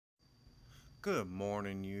Good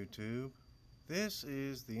morning, YouTube. This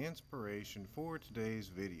is the inspiration for today's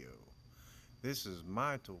video. This is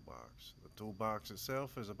my toolbox. The toolbox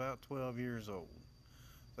itself is about 12 years old.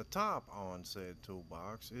 The top on said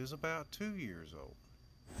toolbox is about 2 years old.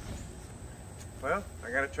 Well,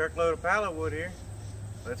 I got a truckload of pallet wood here.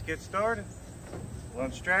 Let's get started. We'll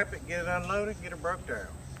unstrap it, get it unloaded, get it broke down.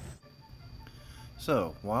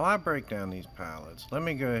 So, while I break down these pallets, let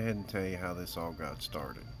me go ahead and tell you how this all got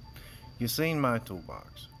started. You've seen my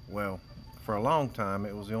toolbox. Well, for a long time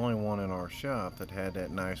it was the only one in our shop that had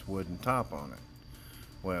that nice wooden top on it.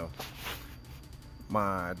 Well,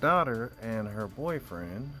 my daughter and her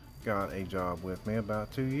boyfriend got a job with me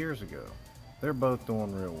about 2 years ago. They're both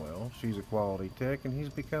doing real well. She's a quality tech and he's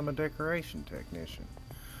become a decoration technician.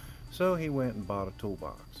 So he went and bought a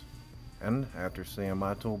toolbox. And after seeing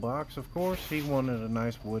my toolbox, of course, he wanted a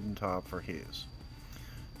nice wooden top for his.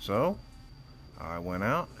 So I went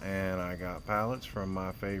out and I got pallets from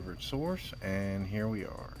my favorite source, and here we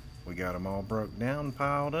are. We got them all broke down and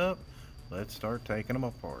piled up. Let's start taking them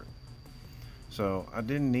apart. So I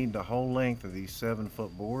didn't need the whole length of these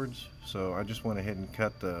 7-foot boards, so I just went ahead and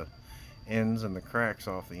cut the ends and the cracks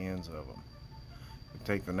off the ends of them. We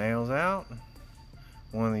take the nails out.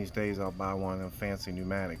 One of these days I'll buy one of them fancy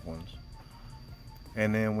pneumatic ones.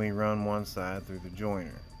 And then we run one side through the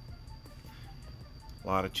joiner. A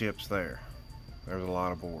lot of chips there. There's a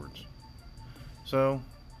lot of boards. So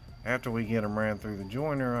after we get them ran through the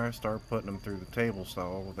joiner, I start putting them through the table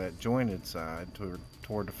saw with that jointed side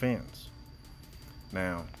toward the fence.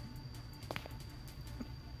 Now,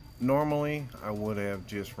 normally I would have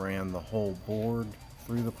just ran the whole board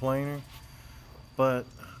through the planer, but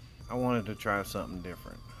I wanted to try something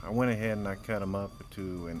different. I went ahead and I cut them up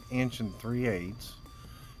to 1 3/8 inches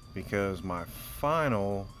because my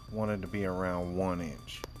final wanted to be around 1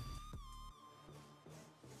 inch.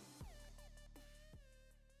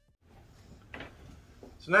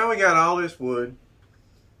 So now we got all this wood.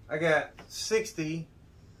 I got 60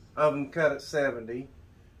 of them cut at 70.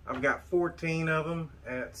 I've got 14 of them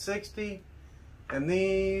at 60. And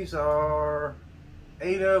these are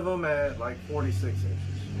 8 of them at like 46 inches.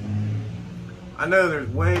 I know there's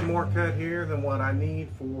way more cut here than what I need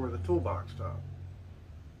for the toolbox top.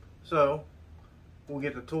 So we'll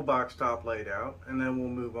get the toolbox top laid out and then we'll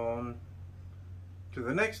move on to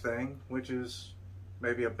the next thing, which is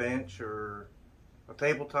maybe a bench or a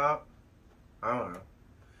tabletop. I don't know.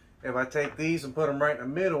 If I take these and put them right in the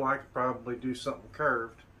middle, I could probably do something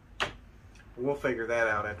curved. We'll figure that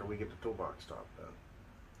out after we get the toolbox top done.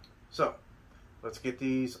 So let's get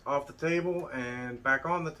these off the table and back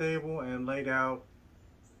on the table and laid out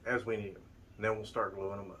as we need them. And then we'll start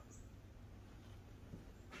gluing them up.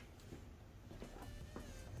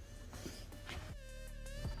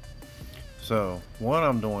 So what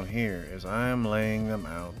I'm doing here is I am laying them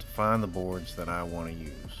out to find the boards that I want to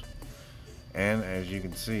use. And as you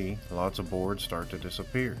can see, lots of boards start to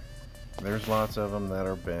disappear. There's lots of them that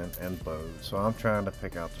are bent and bowed, so I'm trying to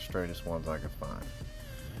pick out the straightest ones I can find.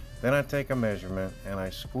 Then I take a measurement and I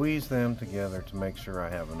squeeze them together to make sure I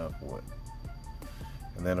have enough wood.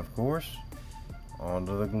 And then of course,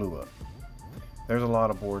 onto the glue up. There's a lot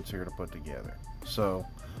of boards here to put together. So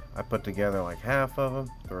I put together like half of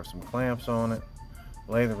them, throw some clamps on it,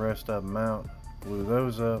 lay the rest of them out, glue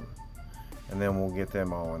those up, and then we'll get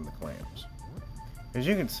them all in the clamps. As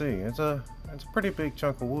you can see, it's a pretty big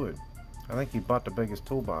chunk of wood. I think he bought the biggest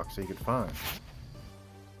toolbox he could find.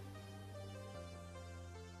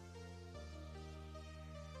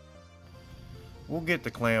 We'll get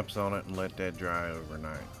the clamps on it and let that dry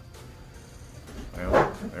overnight.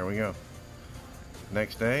 Well, there we go.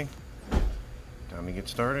 Next day, time to get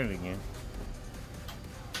started again.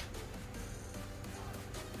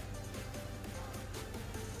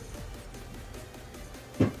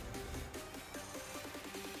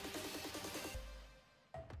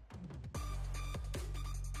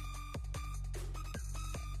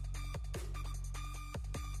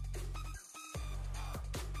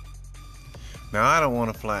 Now I don't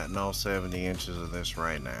want to flatten all 70 inches of this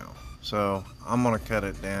right now. So I'm going to cut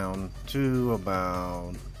it down to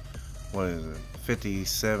about,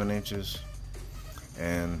 57 inches.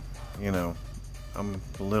 And, you know, I'm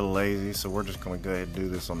a little lazy, so we're just going to go ahead and do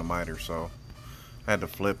this on the miter saw. I had to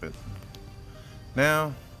flip it.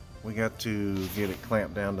 Now we got to get it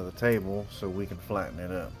clamped down to the table so we can flatten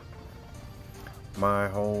it up. My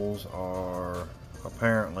holes are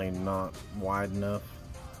apparently not wide enough,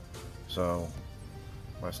 so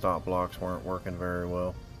my stop blocks weren't working very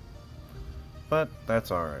well. But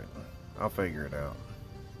that's alright. I'll figure it out.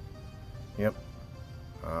 Yep,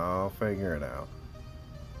 I'll figure it out.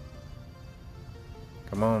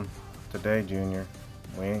 Come on, today, Junior.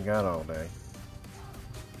 We ain't got all day.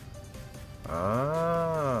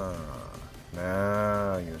 Ah,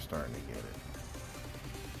 now you're starting to get it.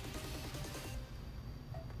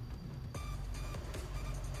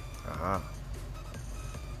 Aha.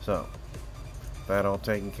 So, that all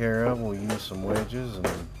taken care of, we'll use some wedges and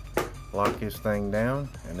lock this thing down,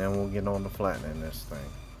 and then we'll get on to flattening this thing.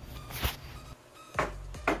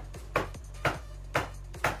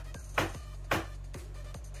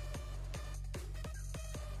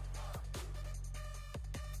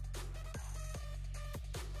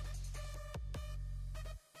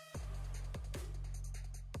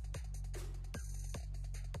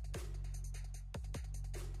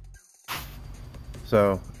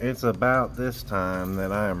 So it's about this time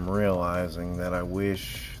that I am realizing that I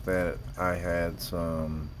wish that I had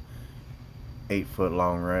some 8-foot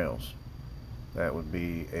long rails. That would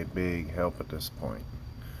be a big help at this point,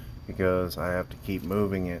 because I have to keep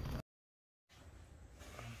moving it.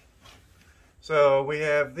 So we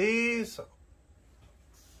have these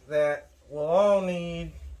that will all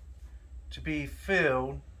need to be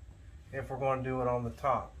filled if we're going to do it on the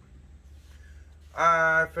top.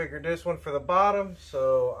 I figured this one for the bottom,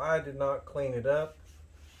 so I did not clean it up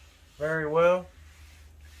very well,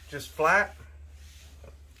 just flat.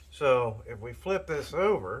 So if we flip this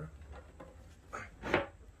over,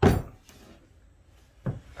 I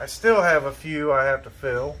still have a few I have to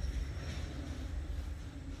fill.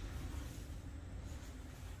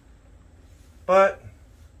 But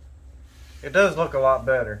it does look a lot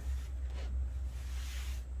better.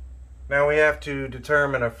 Now we have to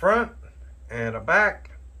determine a front and a back,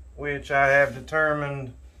 which I have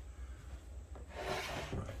determined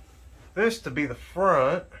this to be the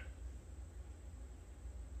front.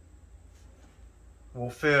 We'll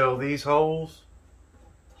fill these holes,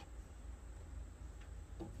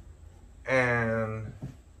 and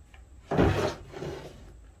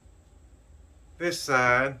this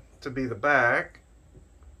side to be the back.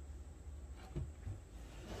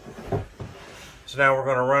 So now we're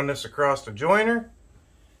going to run this across the joiner,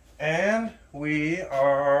 and we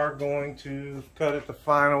are going to cut it the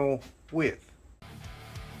final width.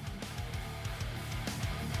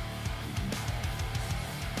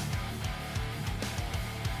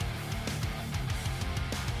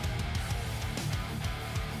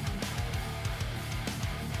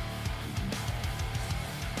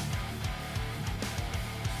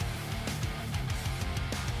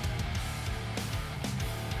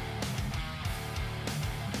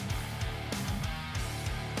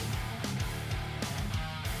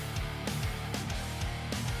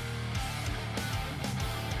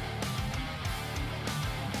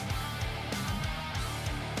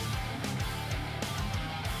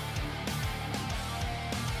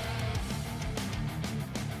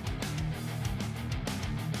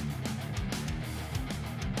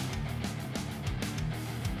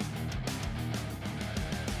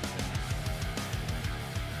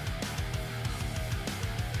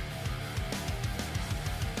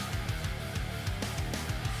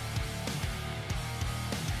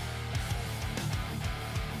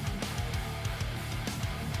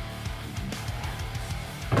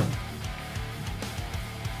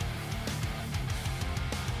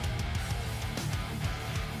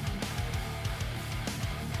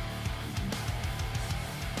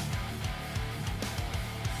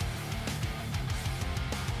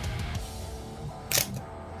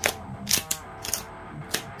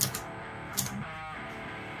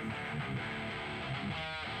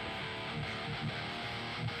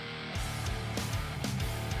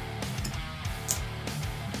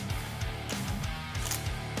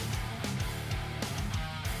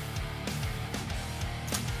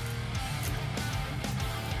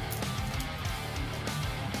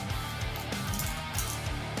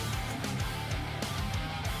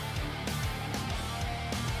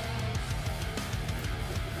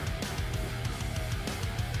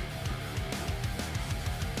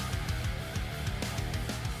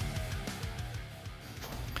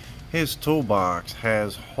 His toolbox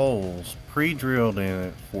has holes pre-drilled in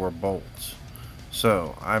it for bolts,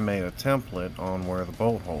 so I made a template on where the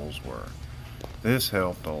bolt holes were. This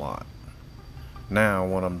helped a lot. Now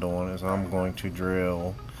what I'm doing is I'm going to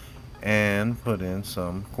drill and put in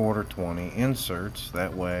some 1/4-20 inserts.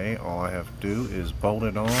 That way all I have to do is bolt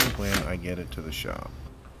it on when I get it to the shop.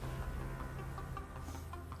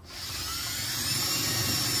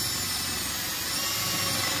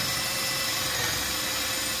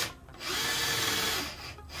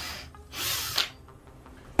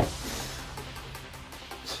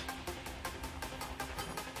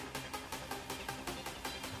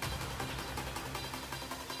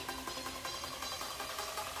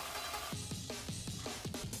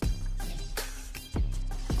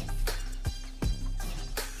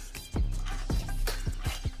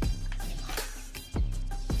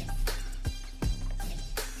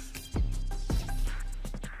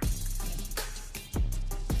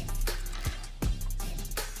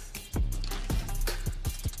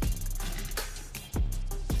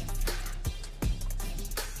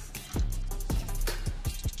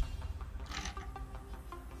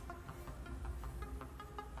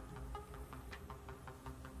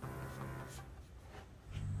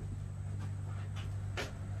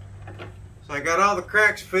 So I got all the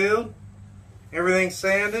cracks filled. Everything's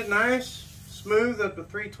sanded nice, smooth up to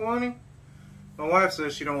 320. My wife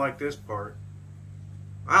says she don't like this part.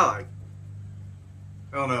 I like it.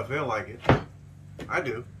 I don't know if he'll like it. I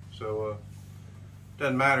do. So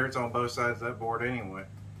doesn't matter, it's on both sides of that board anyway.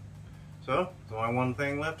 So there's only one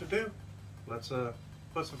thing left to do. Let's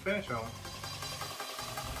put some finish on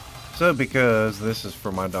it. So because this is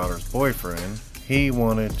for my daughter's boyfriend, he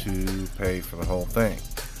wanted to pay for the whole thing.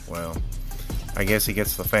 Well, I guess he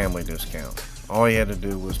gets the family discount. All he had to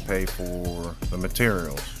do was pay for the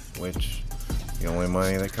materials, which the only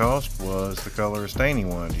money that cost was the color of stain he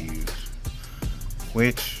wanted to use,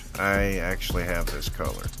 which I actually have this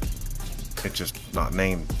color. It's just not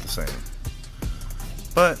named the same.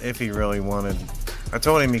 But if he really wanted, I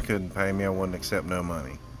told him he couldn't pay me, I wouldn't accept no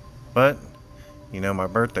money. But, you know, my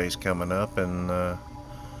birthday's coming up and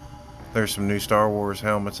there's some new Star Wars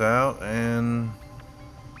helmets out, and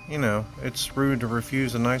you know, it's rude to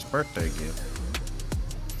refuse a nice birthday gift.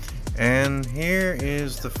 And here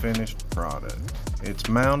is the finished product. It's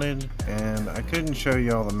mounted, and I couldn't show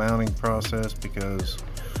you all the mounting process because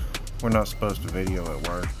we're not supposed to video at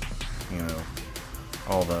work, you know,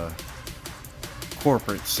 all the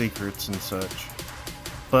corporate secrets and such.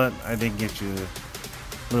 But I did get you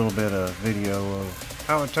a little bit of video of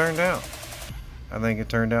how it turned out. I think it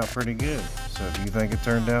turned out pretty good. So if you think it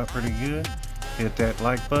turned out pretty good, hit that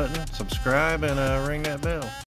like button, subscribe, and ring that bell.